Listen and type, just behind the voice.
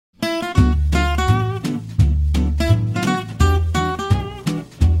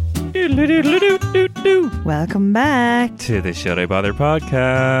Welcome back to the Should I Bother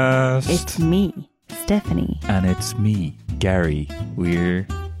podcast. It's me, Stephanie. And it's me, Gary. We're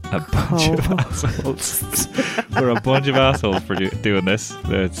a bunch of assholes. We're a bunch of assholes for doing this.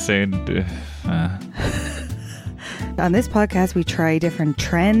 It's saying... On this podcast, we try different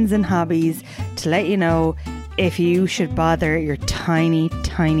trends and hobbies to let you know if you should bother your tiny,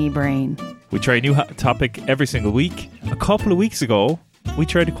 tiny brain. We try a new topic every single week. A couple of weeks ago, we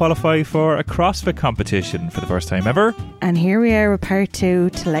tried to qualify for a CrossFit competition for the first time ever. And here we are with part 2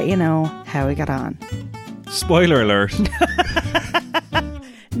 to let you know how we got on. Spoiler alert.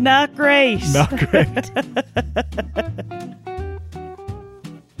 Not great. Not great.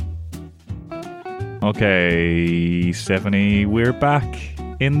 Okay, Stephanie, we're back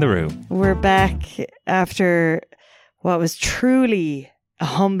in the room. We're back after what was truly a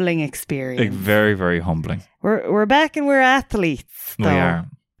humbling experience. Very, very humbling. We're back and we're athletes, though. We are.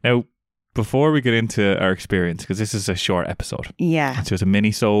 Now, before we get into our experience, because this is a short episode. Yeah. It's just a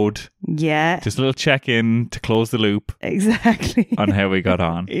mini-sode. Yeah. Just a little check-in to close the loop. Exactly. On how we got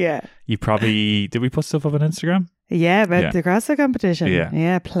on. Yeah. You probably... Did we put stuff up on Instagram? Yeah, about the CrossFit competition.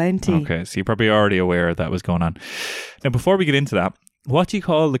 Yeah, plenty. Okay, so you're probably already aware that was going on. Now, before we get into that, what do you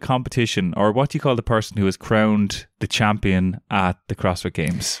call the competition, or what do you call the person who is crowned the champion at the CrossFit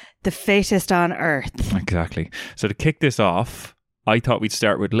Games? The fittest on earth. Exactly. So to kick this off, I thought we'd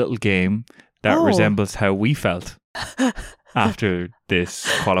start with a little game that resembles how we felt after this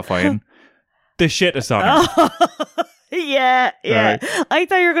qualifying. The shittest on earth. Yeah. Right. I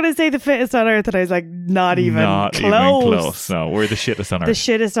thought you were going to say the fittest on earth, and I was like, not even close. No, we're the shittest on earth. The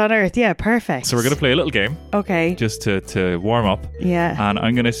shittest on earth. Yeah, perfect. So we're going to play a little game. Okay. Just to warm up. Yeah. And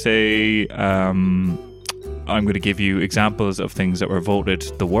I'm going to say, I'm going to give you examples of things that were voted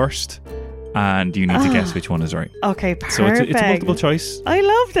the worst, and you need to guess which one is right. Okay, perfect. So it's multiple choice. I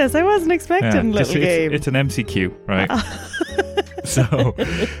love this. I wasn't expecting a little game. It's an MCQ, right? So,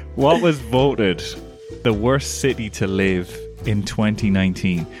 what was voted the worst city to live in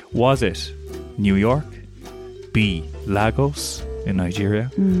 2019? Was it New York, B, Lagos in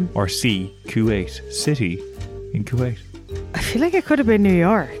Nigeria, or C, Kuwait City in Kuwait? I feel like it could have been New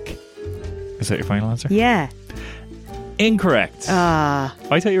York. Is that your final answer? Yeah. Incorrect. I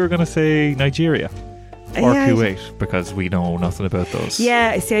thought you were going to say Nigeria or Kuwait, because we know nothing about those.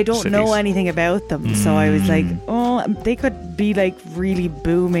 Yeah, see, I don't know anything about them, so I was like, they could be like really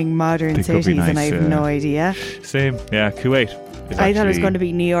booming modern cities, nice, and I have no idea. Same, yeah, Kuwait. I thought it was going to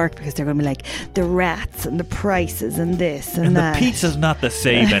be New York, because they're going to be like the rats and the prices and this and that. And the pizza's not the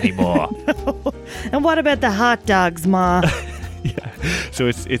same anymore. No. And what about the hot dogs, Ma? Yeah, so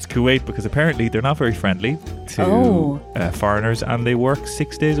it's Kuwait, because apparently they're not very friendly to foreigners, and they work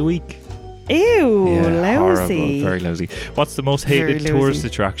 6 days a week. Ew, yeah, lousy. Horrible, very lousy. What's the most hated tourist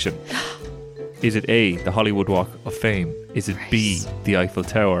attraction? Is it A, the Hollywood Walk of Fame? Is it B, the Eiffel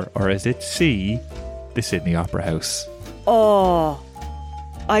Tower? Or is it C, the Sydney Opera House? Oh,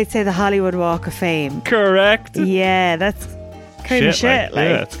 I'd say the Hollywood Walk of Fame. Correct. Yeah, that's kind of shit. Like,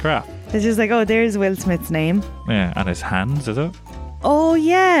 yeah, it's crap. It's just like, there's Will Smith's name. Yeah, and his hands, is it? Oh,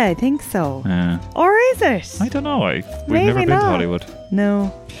 yeah, I think so. Yeah. Or is it? I don't know. We've never been to Hollywood.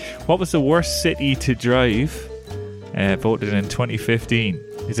 No. What was the worst city to drive voted in 2015?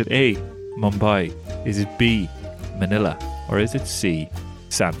 Is it A, Mumbai? Is it B, Manila? Or is it C,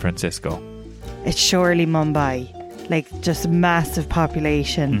 San Francisco? It's surely Mumbai. Like, just massive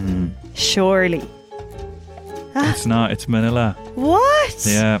population. Surely. It's not. It's Manila. What?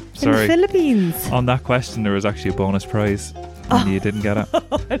 Yeah, sorry. In the Philippines. On that question, there was actually a bonus prize. And you didn't get it.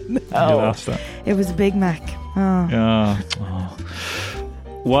 Oh, no. You lost it. It was a Big Mac. Oh.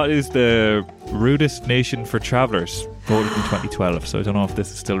 What is the rudest nation for travellers voted in 2012? So I don't know if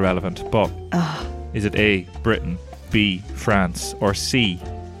this is still relevant, but is it A, Britain, B, France, or C,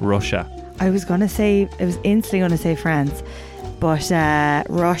 Russia? I was instantly going to say France, but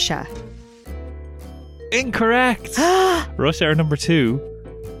Russia. Incorrect. Russia are number 2,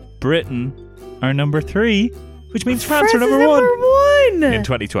 Britain are number 3, which means France are number 1 in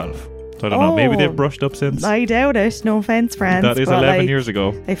 2012. So I don't know, maybe they've brushed up since. I doubt it. No offence, France. That is 11 years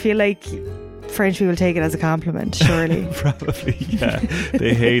ago. I feel like French people take it as a compliment, surely. Probably, yeah.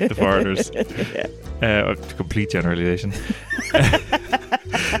 They hate the foreigners. Complete generalisation.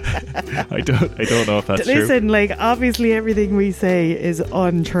 I don't know if that's true. Listen, like, obviously everything we say is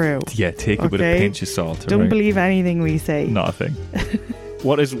untrue. Yeah, take it with a pinch of salt. Don't believe anything we say. Not a thing.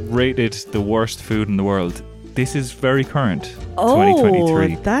 What is rated the worst food in the world? This is very current.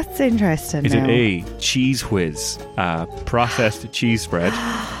 2023. That's interesting. Is it A, Cheese Whiz, processed cheese spread?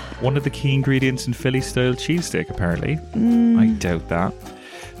 One of the key ingredients in Philly style cheesesteak, apparently. I doubt that.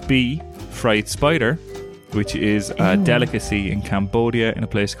 B, fried spider, which is a delicacy in Cambodia in a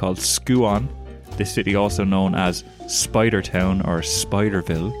place called Skuon. This city also known as Spider Town or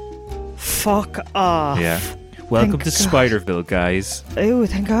Spiderville. Fuck off. Yeah. Welcome Thank to God. Spiderville, guys. Oh,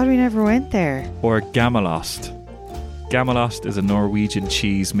 thank God we never went there. Or Gammelost. Gammelost is a Norwegian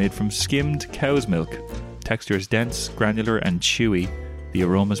cheese made from skimmed cow's milk. Texture is dense, granular and chewy. The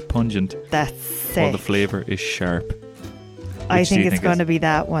aroma is pungent, That's sick. while the flavour is sharp. I Which do think you it's think going is- to be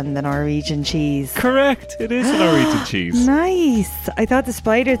that one, the Norwegian cheese. Correct! It is a Norwegian cheese. Nice. I thought the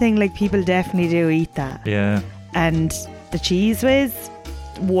spider thing, like, people definitely do eat that. Yeah. And the cheese whiz,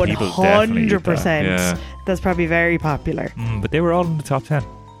 People definitely eat that, 100%. yeah. That's probably very popular. But they were all in the top 10.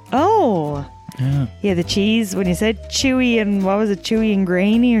 Oh. Yeah. Yeah, the cheese, when you said chewy and, what was it, chewy and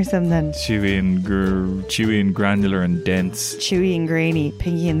grainy or something? Chewy and granular and dense. Chewy and grainy,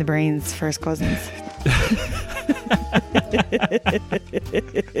 Pinky and the Brain's first cousins.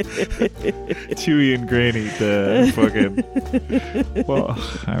 Chewy and grainy. The fucking... Well,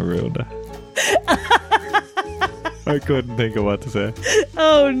 I ruined it. I couldn't think of what to say.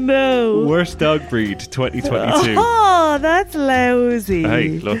 Oh no. Worst dog breed 2022. Oh, that's lousy.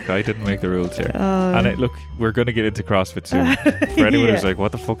 Hey, look, I didn't make the rules here. Oh. And look, we're going to get into CrossFit soon. For anyone who's Yeah. like,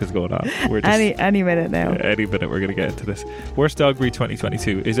 what the fuck is going on? We're just, Any minute now. any minute we're going to get into this. Worst dog breed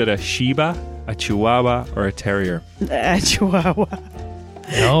 2022. Is it a Shiba, a Chihuahua, or a Terrier? Chihuahua.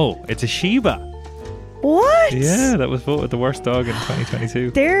 No, it's a Shiba. What? Yeah, that was voted the worst dog in 2022.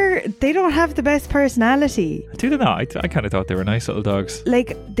 They don't have the best personality. Do they not? I kind of thought they were nice little dogs,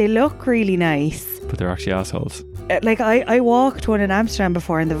 Like, they look really nice. but they're actually assholes. Like, I walked one in Amsterdam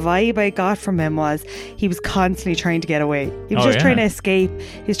before, and the vibe I got from him was he was constantly trying to get away. He was Oh, just yeah. trying to escape.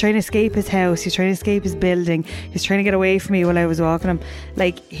 He was trying to escape his house. He was trying to escape his building. He was trying to get away from me while I was walking him.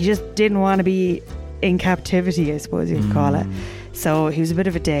 Like, he just didn't want to be in captivity, I suppose you could call it. So he was a bit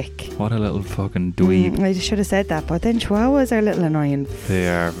of a dick. What a little fucking dweeb. I should have said that, but then Chihuahuas are a little annoying. They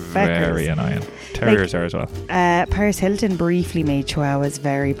are very annoying. Terriers are as well. Paris Hilton briefly made Chihuahuas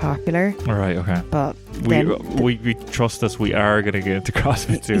very popular, All right, okay. but We, then, we trust us. We are going to get into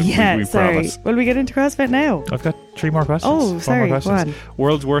CrossFit soon. yeah, we sorry. promise. Will we get into CrossFit now? I've got 3 more questions. Oh, 4 sorry, more go questions. on.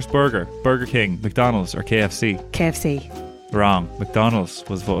 World's worst burger: Burger King, McDonald's, or KFC? KFC. Wrong. McDonald's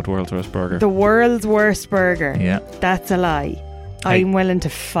was voted world's worst burger. The world's worst burger. Yeah. That's a lie. I'm willing to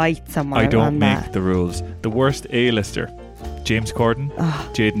fight someone I on don't make that. the rules. The worst A-lister: James Corden,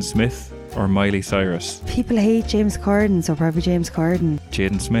 Jaden Smith, or Miley Cyrus? People hate James Corden, so probably James Corden.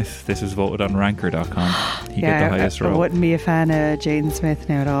 Jaden Smith. This was voted on Ranker.com. He got Yeah, the highest I row. wouldn't be a fan of Jaden Smith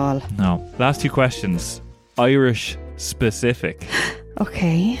now at all. No. Last 2 questions. Irish specific.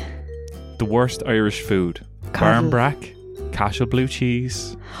 Okay. The worst Irish food: Coddle. Barnbrack, Cashel blue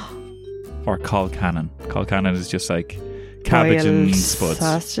cheese, or Colcannon. Colcannon is just like cabbage Boiled and spuds.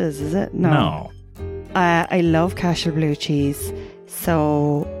 sausages, is it? No. I love Cashel blue cheese,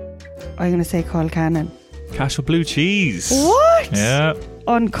 so I'm going to say Colcannon. Cashel blue cheese. What? Yeah.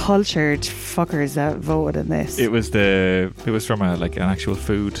 Uncultured fuckers that voted in this. It was from an actual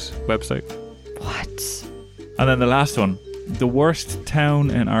food website. What? And then the last one, the worst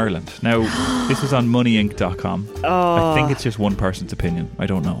town in Ireland. Now, this is on moneyinc.com. Oh. I think it's just one person's opinion. I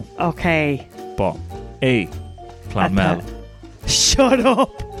don't know. Okay. But A, Clonmel, Shut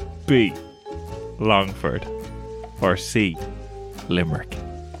up. B, Longford, or C, Limerick.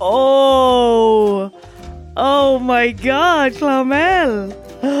 Oh. Oh my God, Clonmel.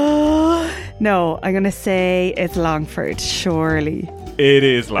 No, I'm going to say it's Longford, surely. It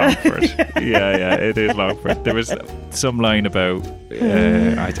is Longford. yeah, it is Longford. There was some line about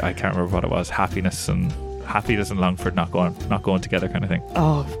I can't remember what it was. Happiness and Longford not going together, kind of thing.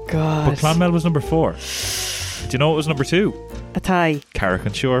 Oh God. But Clonmel was number 4. Do you know what was number 2? A tie.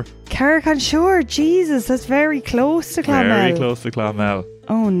 Carrick-on-Shore. Carrick-on-Shore, Jesus, that's very close to Clonmel. Very close to Clonmel.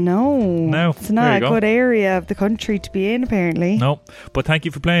 Oh no. No, It's there not you a go. good area of the country to be in, apparently. No, but thank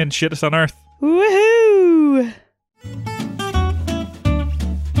you for playing Shittest on Earth. Woohoo!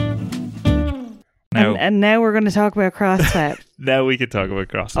 Now, And now we're going to talk about CrossFit. now we can talk about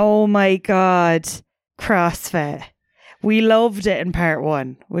CrossFit. Oh my God. CrossFit. We loved it in part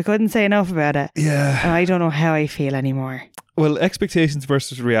 1. We couldn't say enough about it. Yeah. And I don't know how I feel anymore. Well, expectations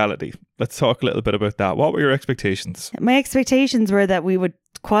versus reality. Let's talk a little bit about that. What were your expectations? My expectations were that we would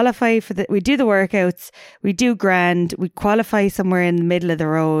qualify for we'd do the workouts, we'd do grand, we'd qualify somewhere in the middle of the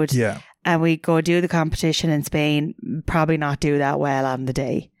road. Yeah. And we'd go do the competition in Spain, probably not do that well on the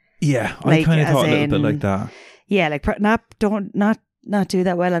day. Yeah, I Like, kind of as thought a little bit in- like that. Yeah, like not do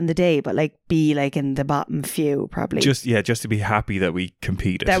that well on the day, but like be like in the bottom few probably. Just to be happy that we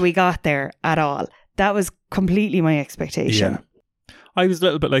competed. that we got there at all. That was completely my expectation. Yeah. I was a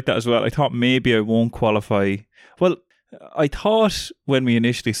little bit like that as well. I thought maybe I won't qualify. Well, I thought when we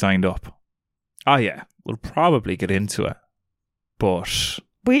initially signed up, we'll probably get into it. But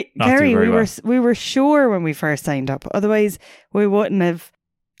Gary, we were sure when we first signed up. Otherwise, we wouldn't have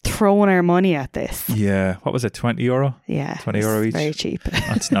thrown our money at this. Yeah. What was it, €20? Yeah. €20 each? Very cheap.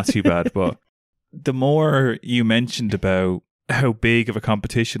 That's not too bad. But the more you mentioned about how big of a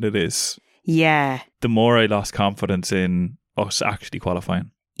competition it is, the more I lost confidence in us actually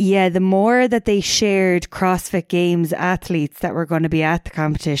qualifying. Yeah, the more that they shared CrossFit Games athletes that were going to be at the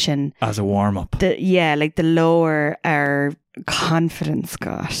competition as a warm up. The lower our confidence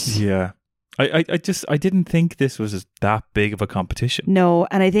got. Yeah. I didn't think this was that big of a competition. No,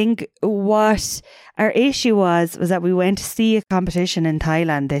 and I think what our issue was that we went to see a competition in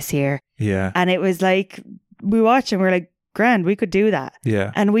Thailand this year. Yeah. And it was like, we watched and we were like, grand, we could do that.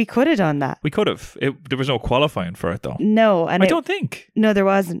 Yeah. And we could have done that. We could have. There was no qualifying for it though. No. And I don't think. No, there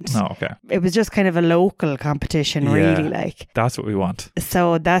wasn't. No, okay. It was just kind of a local competition, really. Like, that's what we want.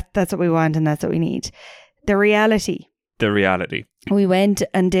 So that's what we want and that's what we need. The reality. We went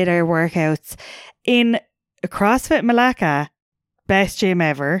and did our workouts in CrossFit Malacca, best gym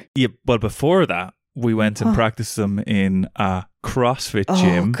ever. Yeah, well, before that, we went and practiced them in a CrossFit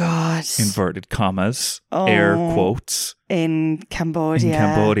gym. Oh, God. Inverted commas, air quotes. In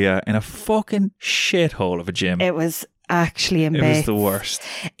Cambodia. In a fucking shithole of a gym. It was actually in bits. It was the worst.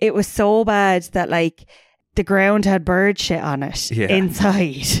 It was so bad that, like, the ground had bird shit on it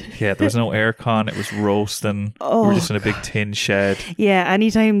inside. Yeah, there was no aircon. It was roasting. We were just in a big tin shed. Yeah,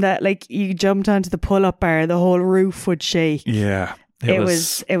 anytime that like you jumped onto the pull-up bar, the whole roof would shake. Yeah. It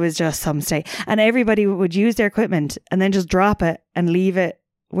was just some state. And everybody would use their equipment and then just drop it and leave it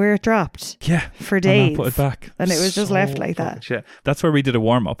where it dropped. Yeah. For days. And put it back. And it was just left like that. Shit. That's where we did a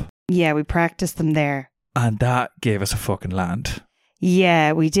warm-up. Yeah, we practiced them there. And that gave us a fucking land.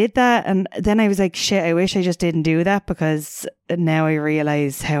 Yeah, we did that. And then I was like, shit, I wish I just didn't do that because now I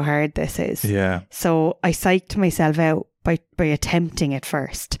realise how hard this is. Yeah. So I psyched myself out by attempting it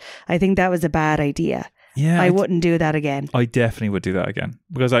first. I think that was a bad idea. Yeah. I wouldn't do that again. I definitely would do that again.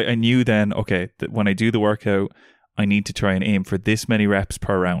 Because I knew then, okay, that when I do the workout, I need to try and aim for this many reps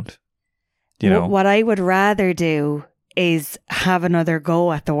per round. You know? What I would rather do is have another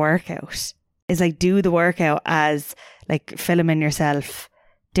go at the workout. Is like do the workout as like filming yourself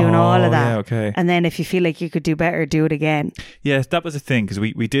doing all of that. Yeah, okay. And then if you feel like you could do better, do it again. Yes, that was the thing because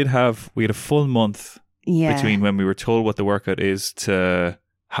we had a full month between when we were told what the workout is to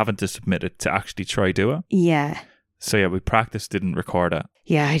having to submit it to actually try do it. Yeah. So yeah, we practiced, didn't record it.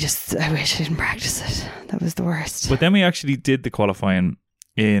 Yeah, I wish I didn't practice it. That was the worst. But then we actually did the qualifying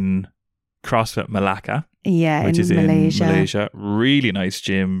in CrossFit Malacca. Yeah, which is Malaysia. in Malaysia. Really nice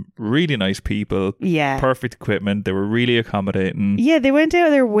gym, really nice people. Yeah. Perfect equipment. They were really accommodating. Yeah, they went out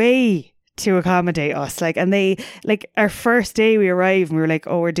of their way to accommodate us. Like, and they, like, our first day we arrived and we were like,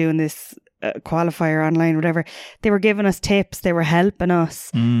 oh, we're doing this qualifier online, whatever. They were giving us tips. They were helping us.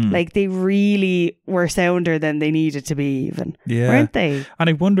 Like, they really were sounder than they needed to be even. Yeah. Weren't they?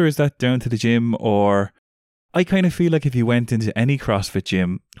 And I wonder, is that down to the gym or... I kind of feel like if you went into any CrossFit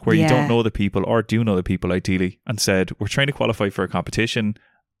gym where you don't know the people or do know the people ideally and said, we're trying to qualify for a competition,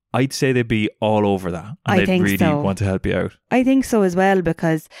 I'd say they'd be all over that. And they'd really want to help you out. I think so as well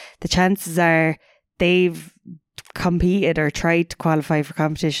because the chances are they've competed or tried to qualify for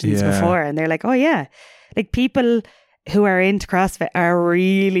competitions before and they're like, oh yeah. Like people who are into CrossFit are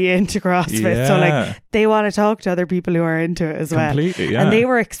really into CrossFit. Yeah. So like they want to talk to other people who are into it as well. Completely, yeah. And they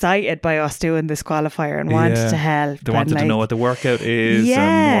were excited by us doing this qualifier and wanted to help. They wanted to know what the workout is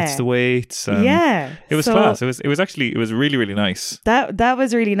and what's the weights. And it was class. It was really, really nice. That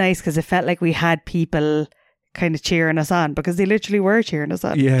was really nice because it felt like we had people kind of cheering us on because they literally were cheering us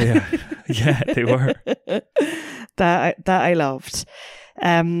on. Yeah. Yeah, they were. that I loved.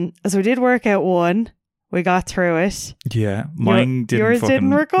 So we did workout one. We got through it. Yeah. Mine yours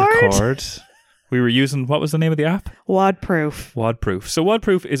didn't record. We were using, what was the name of the app? WODproof. So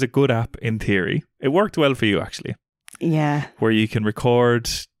WODproof is a good app in theory. It worked well for you actually. Yeah. Where you can record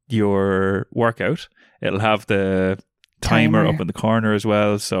your workout. It'll have the timer up in the corner as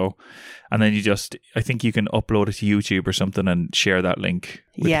well. So, and then I think you can upload it to YouTube or something and share that link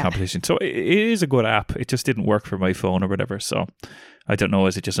with the competition. So it is a good app. It just didn't work for my phone or whatever. So I don't know,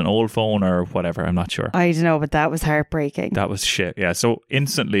 is it just an old phone or whatever? I'm not sure. I don't know, but that was heartbreaking. That was shit. Yeah. So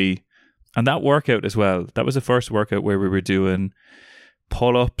instantly, and that workout as well, that was the first workout where we were doing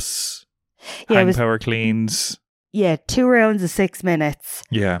pull-ups, hang power cleans. Yeah, 2 rounds of 6 minutes.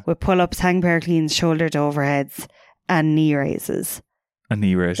 Yeah. With pull-ups, hang power cleans, shoulder to overheads and knee raises. And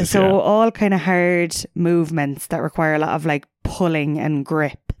knee raises, So all kind of hard movements that require a lot of like pulling and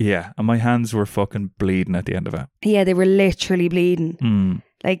grip. Yeah, and my hands were fucking bleeding at the end of it. Yeah, they were literally bleeding.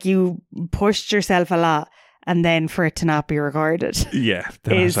 Like you pushed yourself a lot and then for it to not be recorded. Yeah.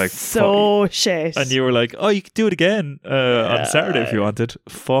 Then I was like, so shit. And you were like, oh, you could do it again on Saturday if you wanted.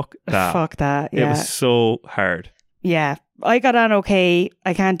 Fuck that. Fuck that, yeah. It was so hard. Yeah. I got on okay.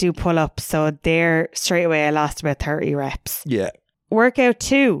 I can't do pull-ups, so there straight away I lost about 30 reps. Yeah. Workout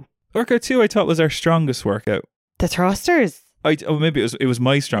 2. Workout 2 I thought was our strongest workout. The thrusters. Maybe it was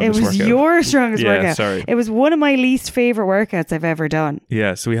my strongest workout. It was your strongest workout. Yeah, sorry. It was one of my least favourite workouts I've ever done.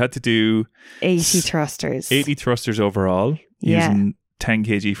 Yeah, so we had to do 80 thrusters. 80 thrusters overall, using 10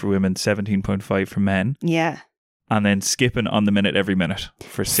 kg for women, 17.5 for men. Yeah. And then skipping on the minute every minute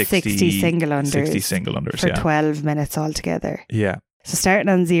for 60 single unders. 60 single unders, for 12 minutes altogether. Yeah. So starting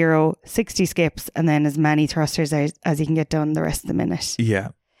on 0, 60 skips, and then as many thrusters as you can get done the rest of the minute. Yeah.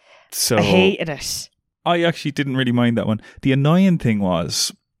 So I hated it. I actually didn't really mind that one. The annoying thing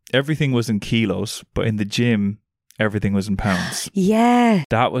was everything was in kilos, but in the gym, everything was in pounds. Yeah.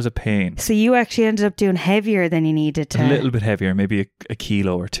 That was a pain. So you actually ended up doing heavier than you needed to. A little bit heavier, maybe a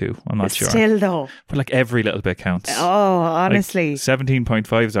kilo or 2. I'm not sure. Still though. But like every little bit counts. Oh, honestly. Like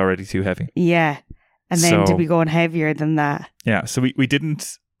 17.5 is already too heavy. Yeah. And then to be going heavier than that. Yeah. So we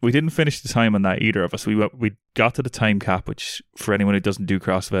didn't finish the time on that, either of us. We got to the time cap, which for anyone who doesn't do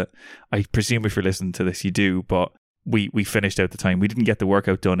CrossFit, I presume if you're listening to this, you do, but we finished out the time. We didn't get the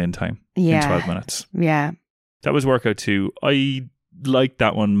workout done in time. Yeah. In 12 minutes. Yeah. That was workout 2. I liked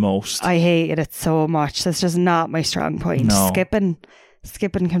that one most. I hated it so much. That's just not my strong point. No.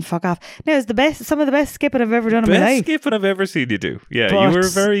 Skipping can fuck off. No, it's some of the best skipping I've ever done in my life. Best skipping I've ever seen you do. Yeah, But you were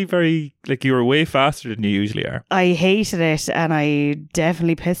very, very, like you were way faster than you usually are. I hated it and I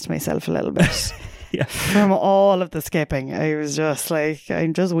definitely pissed myself a little bit. Yeah. From all of the skipping. I was just like,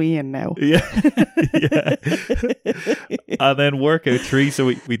 I'm just weeing now. Yeah. Yeah. And then workout 3. So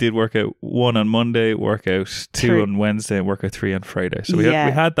we did workout 1 on Monday, workout 2 on Wednesday, and workout 3 on Friday. So we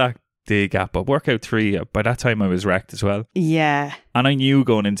had that day gap up. Workout 3, by that time I was wrecked as well. Yeah. And I knew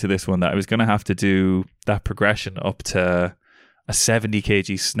going into this one that I was going to have to do that progression up to a 70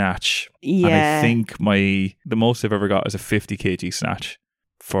 kg snatch. Yeah. And I think the most I've ever got is a 50 kg snatch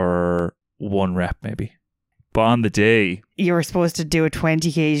for 1 rep maybe. But on the day, you were supposed to do a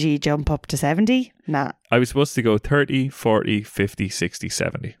 20 kg jump up to 70? Nah. I was supposed to go 30, 40, 50, 60,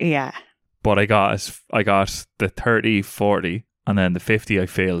 70. Yeah. But I got the 30, 40, and then the 50 I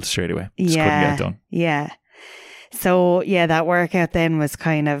failed straight away. Just couldn't get it done. Yeah. So yeah, that workout then was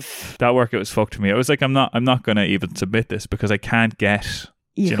kind of... That workout was fucked for me. I was like, I'm not going to even submit this because I can't get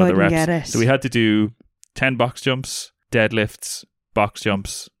you know, the reps. Get it. So we had to do 10 box jumps, deadlifts, box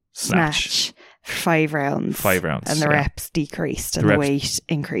jumps, snatch. 5 rounds. 5 rounds. And the reps decreased and the weight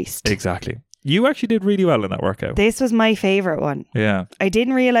increased. Exactly. You actually did really well in that workout. This was my favourite one. Yeah. I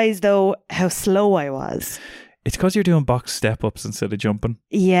didn't realise though how slow I was. It's because you're doing box step-ups instead of jumping.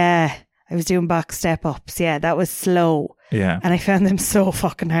 Yeah. I was doing box step-ups. Yeah, that was slow. Yeah. And I found them so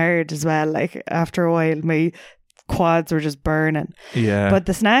fucking hard as well. Like after a while, my quads were just burning. Yeah. But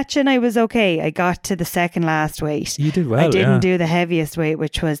the snatching, I was okay. I got to the second last weight. You did well, I didn't do the heaviest weight,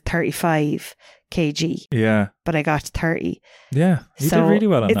 which was 35 kg. Yeah. But I got to 30. Yeah. You did really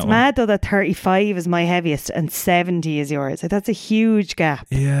well on that one. It's mad though that 35 is my heaviest and 70 is yours. Like, that's a huge gap.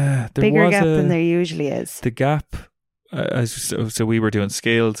 Yeah. Bigger gap than there usually is. The gap, so we were doing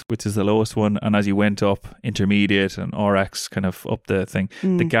scaled, which is the lowest one. And as you went up, intermediate and RX kind of up the thing,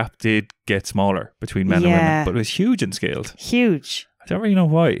 the gap did get smaller between men and women. But it was huge in scaled. Huge. I don't really know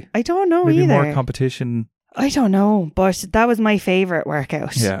why. I don't know Maybe either. More competition. I don't know, but that was my favourite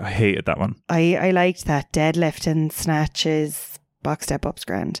workout. Yeah, I hated that one. I liked that. Deadlifting, snatches, box step ups,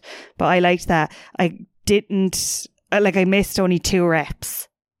 grand. But I liked that. I missed only 2 reps.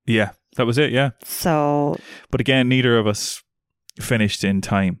 Yeah, that was it, yeah. So. But again, neither of us finished in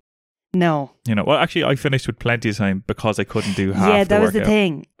time. No. You know, well, actually, I finished with plenty of time because I couldn't do half the Yeah, that was workout. the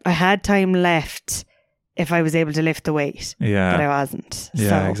thing. I had time left if I was able to lift the weight. Yeah. But I wasn't.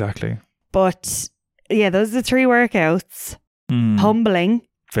 Yeah, so. Exactly. But yeah, those are the 3 workouts. Humbling.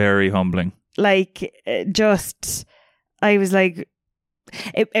 Very humbling. Like, I was like,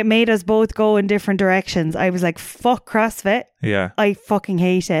 it made us both go in different directions. I was like, fuck CrossFit. Yeah. I fucking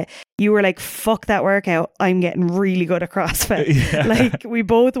hate it. You were like, fuck that workout. I'm getting really good at CrossFit. Yeah. Like, we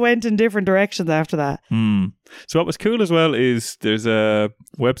both went in different directions after that. So what was cool as well is there's a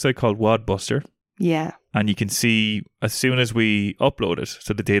website called Wadbuster. Yeah. And you can see as soon as we uploaded,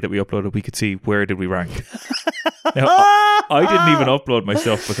 so the day that we uploaded, we could see where did we rank. Now, I didn't even upload my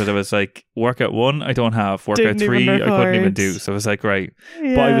stuff because I was like, workout 1, I don't have. Workout 3, I couldn't even do. So I was like, right.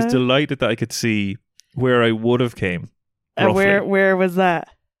 Yeah. But I was delighted that I could see where I would have came roughly. Where was that?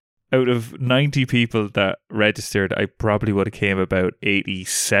 Out of 90 people that registered, I probably would have came about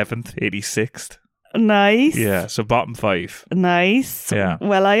 87th, 86th. Nice. Yeah, so bottom 5. Nice. Yeah.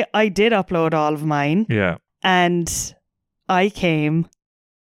 Well, I did upload all of mine. Yeah. And I came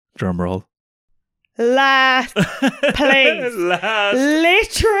Drum roll. last place.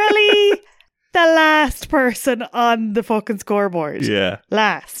 Literally the last person on the fucking scoreboard. Yeah.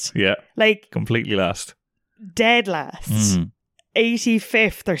 Last. Yeah. Like Completely last. dead last.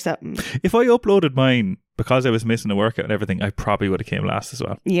 85th or something. If I uploaded mine because I was missing a workout and everything, I probably would have came last as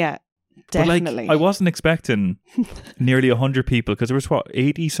well. Yeah. But Definitely. I wasn't expecting nearly 100 people because there was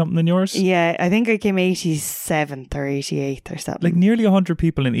 80 something in yours? Yeah, I think I came 87th or 88th or something. Like nearly 100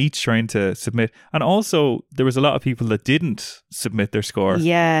 people in each trying to submit. And also there was a lot of people that didn't submit their score.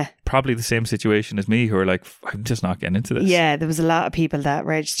 Yeah. Probably the same situation as me who are like, I'm just not getting into this. Yeah, there was a lot of people that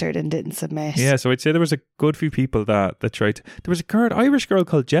registered and didn't submit. Yeah, so I'd say there was a good few people that tried. There was a Irish girl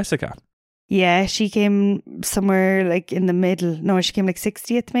called Jessica. Yeah, she came somewhere like in the middle. No, she came like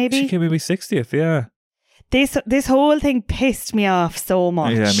 60th maybe. She came maybe 60th, yeah. This whole thing pissed me off so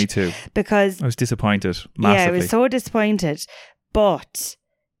much. Yeah, me too. Because I was disappointed massively. yeah, I was so disappointed. But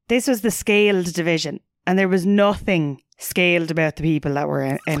this was the scaled division, and there was nothing scaled about the people that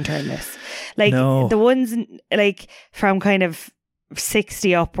were entering this. Like No. the ones like from kind of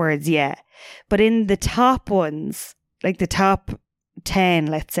 60 upwards, yeah. But in the top ones, like the top 10,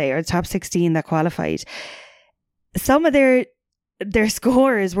 let's say, or the top 16 that qualified, some of their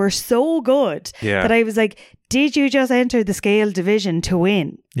scores were so good that I was like, did you just enter the scale division to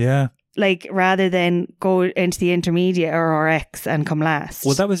win? Yeah. Like, rather than go into the intermediate or RX and come last.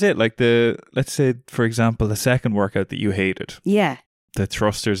 Well, that was it. Like let's say, for example, the second workout that you hated. Yeah. The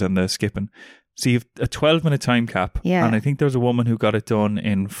thrusters and the skipping. So you've a 12-minute time cap. Yeah. And I think there was a woman who got it done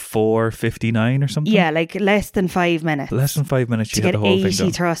in 4:59 or something. Yeah, like less than 5 minutes. Less than 5 minutes, she to had get the whole 80 thing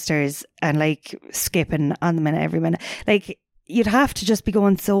done. thrusters and like skipping on the minute every minute. Like, you'd have to just be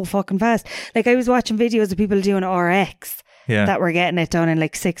going so fucking fast. Like, I was watching videos of people doing RX that were getting it done in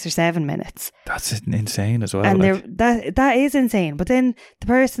like 6 or 7 minutes. That's insane as well. And like. that is insane. But then the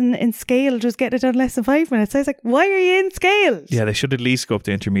person in scaled was getting it done in less than 5 minutes. I was like, why are you in scaled? Yeah, they should at least go up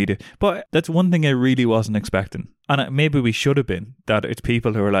to intermediate. But that's one thing I really wasn't expecting. And maybe we should have been. That it's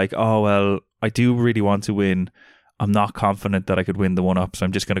people who are like, oh, well, I do really want to win. I'm not confident that I could win the one up, so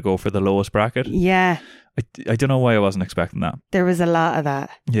I'm just going to go for the lowest bracket. Yeah. I don't know why I wasn't expecting that. There was a lot of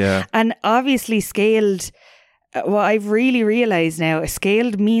that. Yeah. And obviously scaled, what I've really realised now,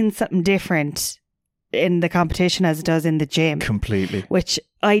 scaled means something different in the competition as it does in the gym. Completely. Which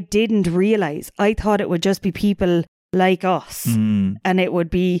I didn't realise. I thought it would just be people like us. And it would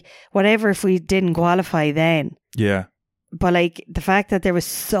be whatever if we didn't qualify then. Yeah. But like the fact that there was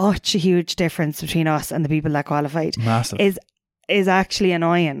such a huge difference between us and the people that qualified Massive. is actually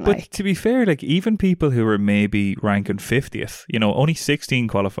annoying. But like, to be fair, like even people who were maybe ranking 50th, you know, only 16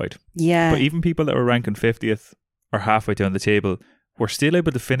 qualified. yeah. But even people that were ranking 50th or halfway down the table were still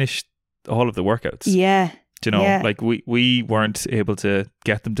able to finish all of the workouts. Yeah. Do you know, Yeah. like we weren't able to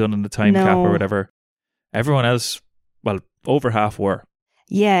get them done in the time cap No. or whatever. Everyone else, well, over half were.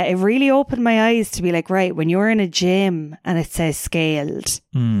 Yeah, it really opened my eyes to be like, right, when you're in a gym and it says scaled,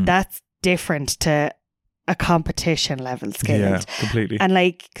 that's different to a competition level scaled. Yeah, completely. And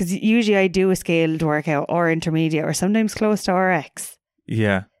like, because usually I do a scaled workout or intermediate or sometimes close to RX.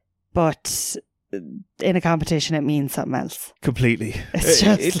 Yeah. But in a competition, it means something else. Completely. It's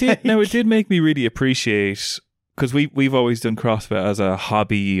just it did make me really appreciate, because we've always done CrossFit as a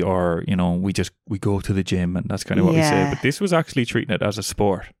hobby, or, you know, we go to the gym and that's kind of what we say. But this was actually treating it as a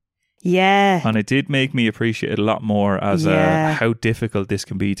sport. Yeah. And it did make me appreciate it a lot more as how difficult this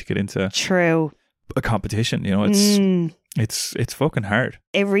can be to get into True. a competition. You know, it's fucking hard.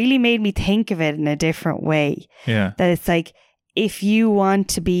 It really made me think of it in a different way. Yeah. That it's like, if you want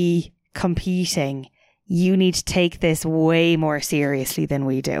to be competing, you need to take this way more seriously than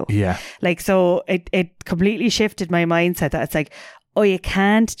we do. Yeah. Like, so it completely shifted my mindset that it's like, oh, you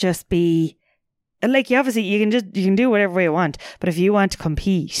can't just be like, you obviously you can do whatever way you want, but if you want to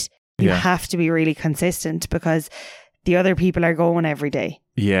compete, you have to be really consistent, because the other people are going every day.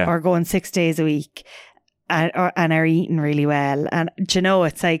 Yeah. Or going 6 days a week and are eating really well. And do you know,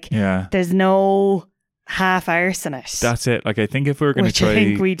 it's like, there's no half arse in it. That's it. Like, I think if we were going to try... Which I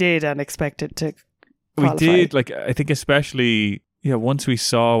think we did and expected to qualify. We did. Like, I think especially, once we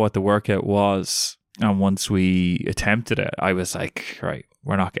saw what the workout was and once we attempted it, I was like, right,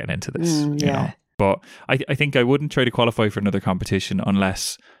 we're not getting into this. You know? But I think I wouldn't try to qualify for another competition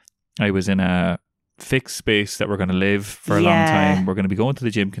unless I was in a fixed space that we're going to live for a long time. We're going to be going to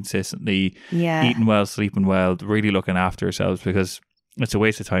the gym consistently, eating well, sleeping well, really looking after ourselves, because it's a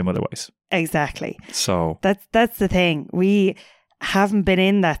waste of time otherwise. Exactly. So that's the thing. We haven't been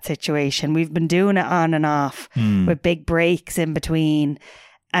in that situation. We've been doing it on and off with big breaks in between,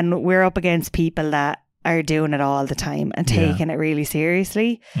 and we're up against people that are doing it all the time and taking it really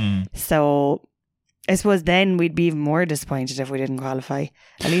seriously. So I suppose then we'd be even more disappointed if we didn't qualify.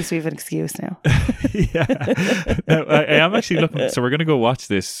 At least we have an excuse now. Now, I am actually looking. So we're going to go watch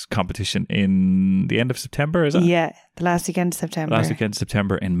this competition in the end of September, is it? Yeah, the last weekend of September. Last weekend of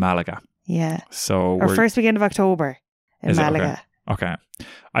September in Malaga. Yeah. So or first weekend of October in Malaga. Okay.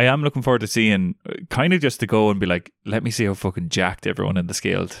 I am looking forward to seeing, kind of just to go and be like, let me see how fucking jacked everyone in the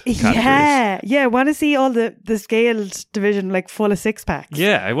scaled categories. Yeah, I want to see all the scaled division like full of six packs.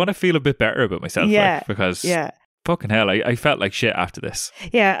 Yeah, I want to feel a bit better about myself. Yeah, because fucking hell, I felt like shit after this.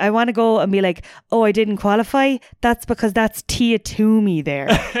 Yeah, I want to go and be like, oh, I didn't qualify. That's because that's Tia Toomey there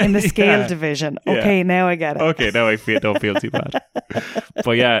in the scale division. Okay, now I get it. Okay, now I don't feel too bad.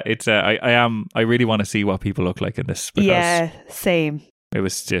 But yeah, it's I really want to see what people look like in this. Yeah, same. It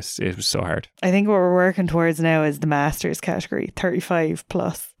was so hard. I think what we're working towards now is the Masters category, 35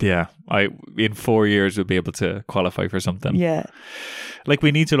 plus. Yeah, in 4 years we'll be able to qualify for something. Yeah. Like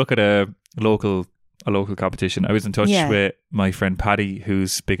we need to look at a local competition. I was in touch with my friend Paddy,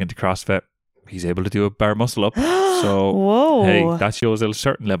 who's big into CrossFit. He's able to do a bar muscle up. So, whoa. Hey, that shows a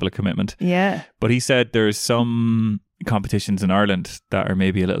certain level of commitment. Yeah. But he said there's some competitions in Ireland that are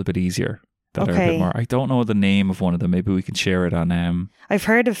maybe a little bit easier. That are a bit more. I don't know the name of one of them. Maybe we can share it on. I've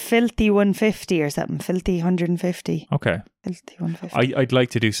heard of Filthy 150 or something. Filthy 150. Okay. Filthy 150. I'd like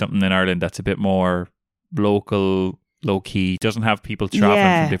to do something in Ireland that's a bit more local, low key. Doesn't have people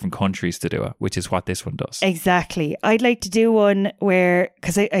traveling from different countries to do it, which is what this one does. Exactly. I'd like to do one where,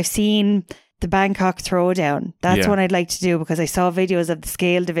 because I've seen the Bangkok Throwdown. That's one I'd like to do, because I saw videos of the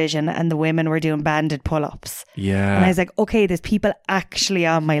scale division and the women were doing banded pull-ups. Yeah. And I was like, okay, there's people actually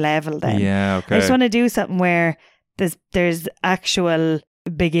on my level then. Yeah, okay. I just want to do something where there's actual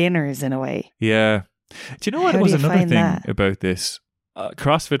beginners in a way. Yeah. Do you know what was another thing about this?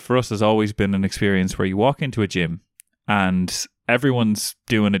 CrossFit for us has always been an experience where you walk into a gym and everyone's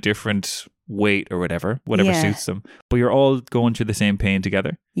doing a different weight or whatever suits them, but you're all going through the same pain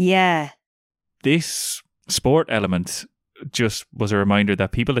together. Yeah. This sport element just was a reminder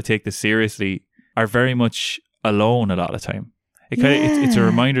that people that take this seriously are very much alone a lot of the time. It's a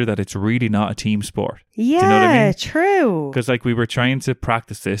reminder that it's really not a team sport. Yeah, do you know what I mean? True. Because like we were trying to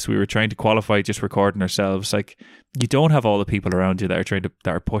practice this, we were trying to qualify just recording ourselves. Like you don't have all the people around you that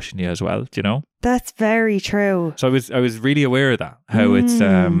are pushing you as well. Do you know? That's very true. So I was really aware of that. How it's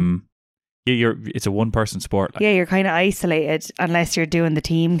it's a one person sport. Like. Yeah, you're kind of isolated unless you're doing the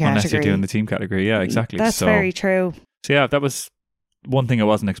team category. Yeah, exactly. That's very true. So yeah, that was one thing I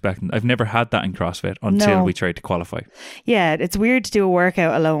wasn't expecting. I've never had that in CrossFit until we tried to qualify. Yeah, it's weird to do a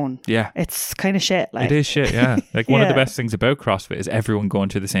workout alone. Yeah. It's kind of shit. It is shit, yeah. Like one of the best things about CrossFit is everyone going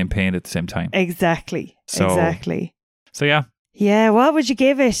through the same pain at the same time. Exactly. So yeah. Yeah, what would you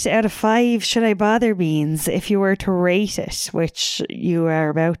give it out of 5 should I bother beans if you were to rate it, which you are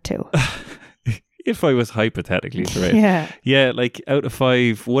about to? If I was hypothetically to rate. Yeah, like out of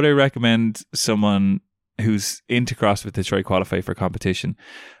 5, would I recommend someone who's into CrossFit to try qualify for competition?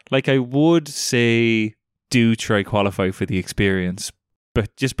 Like I would say do try qualify for the experience,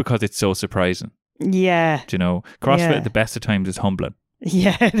 but just because it's so surprising. Yeah. Do you know, CrossFit at the best of times is humbling.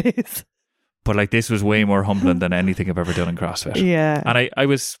 Yeah, it is. But like this was way more humbling than anything I've ever done in CrossFit. Yeah. And I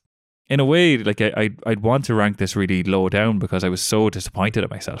was, in a way, like I'd want to rank this really low down because I was so disappointed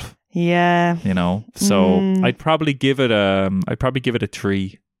at myself. Yeah. You know, so I'd probably give it a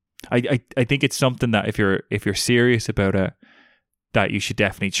 3. I think it's something that if you're serious about it, that you should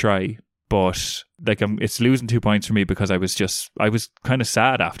definitely try. But like it's losing 2 points for me because I was kind of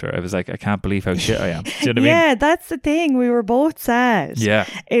sad after. I was like, I can't believe how shit I am. Do you know what I mean? Yeah, that's the thing. We were both sad. Yeah.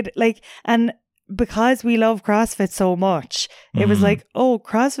 And because we love CrossFit so much, it was like, oh,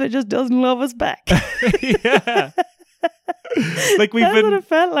 CrossFit just doesn't love us back. Yeah. Like we've That's what it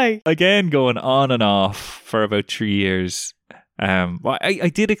felt like. Again, going on and off for about 3 years. Well, I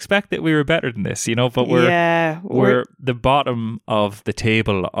did expect that we were better than this, you know, but we're the bottom of the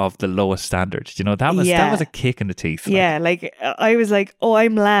table of the lowest standard. You know, that was a kick in the teeth. Yeah, like I was like, oh,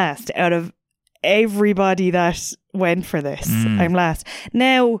 I'm last out of everybody that went for this. I'm last.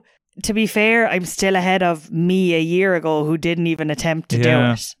 Now, to be fair, I'm still ahead of me a year ago who didn't even attempt to do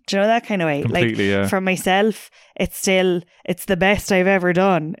it. Do you know, that kind of way? Completely, like for myself, it's the best I've ever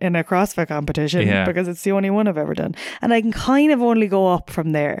done in a CrossFit competition because it's the only one I've ever done. And I can kind of only go up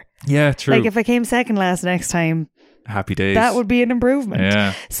from there. Yeah, true. Like if I came second last next time, happy days. that would be an improvement.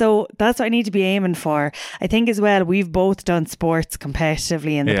 Yeah. So that's what I need to be aiming for. I think as well, we've both done sports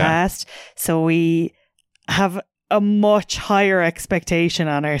competitively in the past. So we have a much higher expectation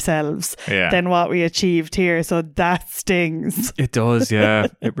on ourselves than what we achieved here. So that stings. It does, yeah.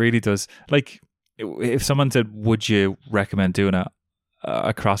 It really does. Like, if someone said, would you recommend doing a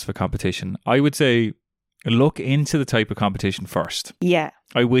CrossFit competition? I would say, look into the type of competition first. Yeah.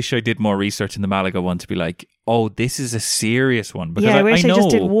 I wish I did more research in the Malaga one to be like, oh, this is a serious one. Because I wish I know, just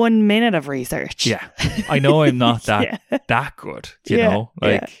did 1 minute of research. Yeah. I know I'm not that good, you know?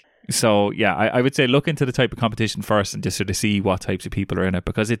 Like, so yeah, I would say look into the type of competition first and just sort of see what types of people are in it,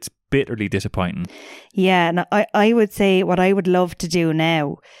 because it's bitterly disappointing. Yeah. And I would say what I would love to do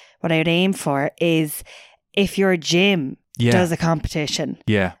now, what I would aim for is if your gym does a competition.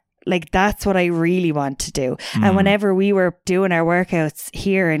 Yeah. Like that's what I really want to do. And whenever we were doing our workouts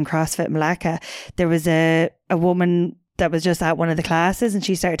here in CrossFit Malacca, there was a woman that was just at one of the classes, and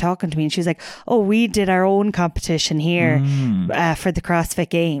she started talking to me, and she was like, oh, we did our own competition here for the CrossFit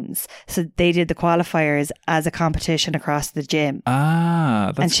Games. So they did the qualifiers as a competition across the gym.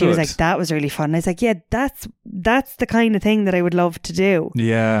 That's and she was like, that was really fun. And I was like, yeah, that's the kind of thing that I would love to do.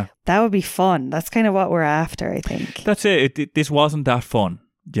 Yeah. That would be fun. That's kind of what we're after, I think. That's it. This wasn't that fun.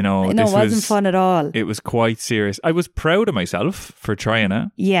 You know, it wasn't fun at all. It was quite serious. I was proud of myself for trying it.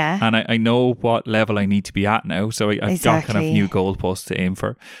 Yeah. And I know what level I need to be at now. So I've got kind of new goalposts to aim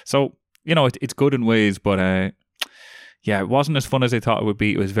for. So, you know, it's good in ways, but it wasn't as fun as I thought it would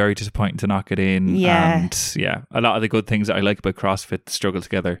be. It was very disappointing to not get in. Yeah. And a lot of the good things that I like about CrossFit, the struggle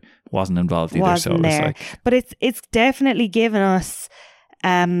together, wasn't involved either. Wasn't so there. it was like, but it's definitely given us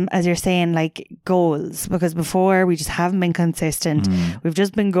as you're saying, like goals, because before we just haven't been consistent. We've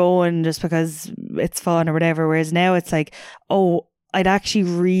just been going just because it's fun or whatever, whereas now it's like, oh, I'd actually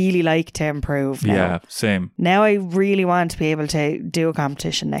really like to improve now. Yeah, same. Now I really want to be able to do a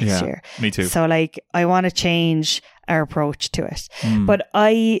competition next year. Me too. So like I want to change our approach to it. But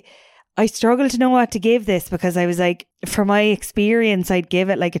I struggle to know what to give this, because I was like, for my experience I'd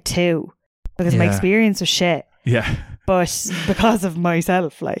give it like a 2, because my experience was shit. Yeah. But because of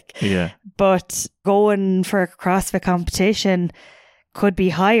myself, like. Yeah. But going for a CrossFit competition could be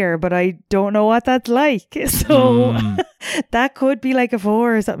higher, but I don't know what that's like. So that could be like a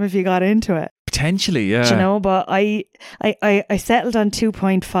 4 or something if you got into it. Potentially, yeah. Do you know, but I settled on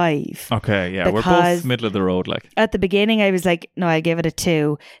 2.5. Okay, yeah. We're both middle of the road, like. At the beginning I was like, no, I'll give it a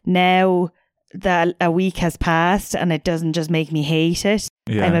 2. Now that a week has passed and it doesn't just make me hate it,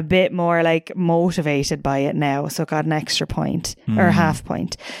 I'm a bit more like motivated by it now, so it got an extra point or a half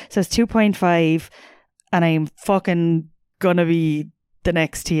point, so it's 2.5, and I'm fucking gonna be the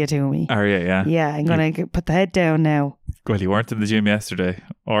next Tia Toomey. Are you? Yeah, I'm gonna put the head down now. Well, you weren't in the gym yesterday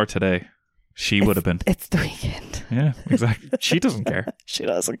or today. She would have been. It's the weekend. Yeah, exactly. She doesn't care. She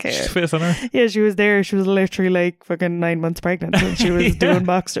doesn't care. She's face on her. Yeah, she was there. She was literally like fucking 9 months pregnant when she was doing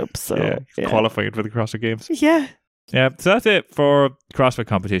box jumps. So qualified for the CrossFit Games. Yeah. Yeah, so that's it for CrossFit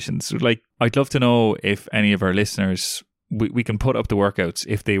competitions. Like, I'd love to know if any of our listeners, we can put up the workouts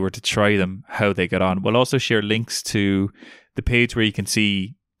if they were to try them, how they get on. We'll also share links to the page where you can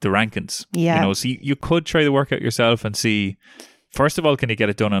see the rankings. Yeah. You know, so you could try the workout yourself and see, first of all, can you get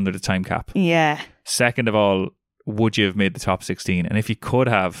it done under the time cap? Yeah. Second of all, would you have made the top 16? And if you could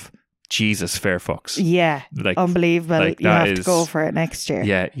have, Jesus, fair fucks. Yeah. Like, unbelievable. Like, you have to go for it next year.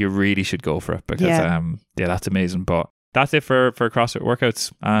 Yeah, you really should go for it, because that's amazing. But that's it for CrossFit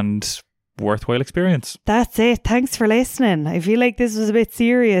workouts and worthwhile experience. That's it. Thanks for listening. I feel like this was a bit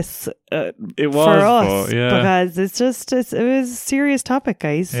serious it was, for us, because it was a serious topic,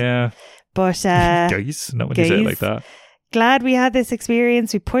 guys. Yeah. But guys, not when you say it like that. Glad we had this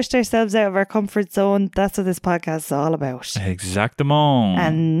experience. We pushed ourselves out of our comfort zone. That's what this podcast is all about. Exactement.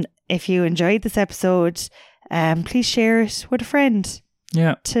 And if you enjoyed this episode, please share it with a friend.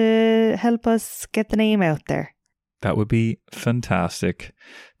 Yeah. To help us get the name out there. That would be fantastic.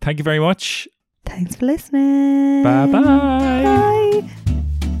 Thank you very much. Thanks for listening. Bye-bye. Bye.